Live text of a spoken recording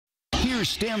Here's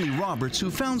Stanley Roberts,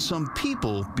 who found some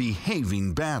people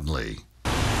behaving badly.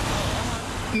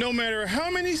 No matter how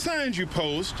many signs you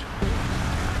post,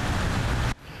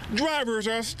 drivers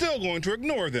are still going to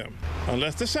ignore them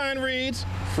unless the sign reads,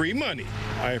 "Free money."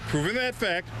 I have proven that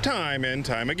fact time and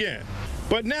time again.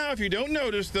 But now if you don't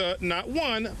notice the not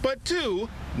one, but two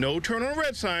no turn on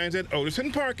red signs at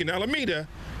Otiston Park in Alameda,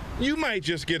 you might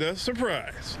just get a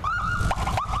surprise.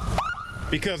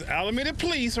 Because Alameda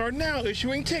police are now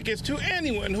issuing tickets to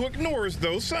anyone who ignores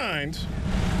those signs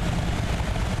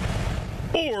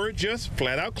or just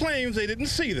flat out claims they didn't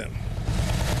see them.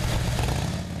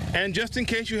 And just in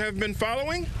case you haven't been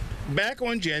following, back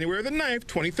on January the 9th,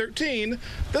 2013,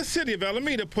 the city of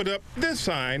Alameda put up this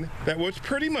sign that was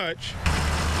pretty much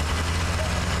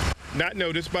not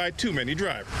noticed by too many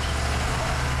drivers.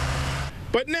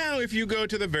 But now if you go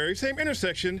to the very same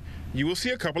intersection, you will see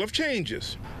a couple of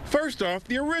changes. First off,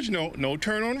 the original no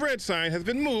turn on red sign has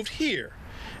been moved here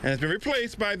and has been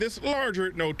replaced by this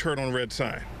larger no turn on red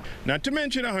sign. Not to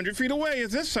mention 100 feet away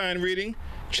is this sign reading,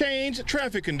 "Change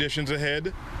traffic conditions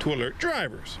ahead to alert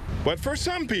drivers." But for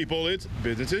some people, it's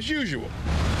business as usual.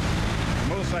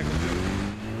 Motorcycles do.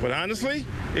 But honestly,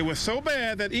 it was so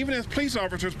bad that even as police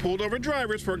officers pulled over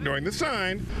drivers for ignoring the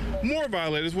sign, more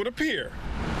violators would appear.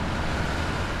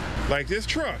 Like this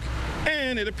truck.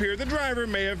 And it appeared the driver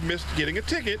may have missed getting a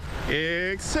ticket,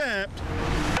 except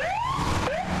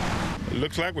it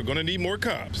looks like we're going to need more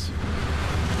cops.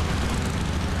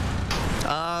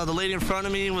 The lady in front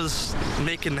of me was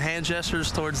making hand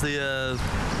gestures towards the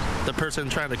person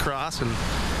trying to cross, and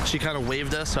she kind of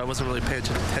waved us, so I wasn't really paying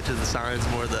attention to the signs,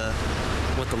 more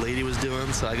what the lady was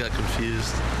doing, so I got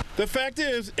confused. The fact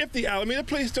is, if the Alameda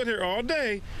police stood here all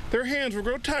day, their hands would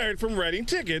grow tired from writing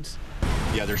tickets.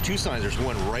 Yeah, there's two signs. There's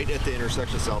one right at the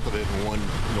intersection south of it and one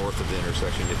north of the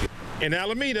intersection. In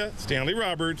Alameda, Stanley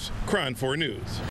Roberts, KRON 4 News.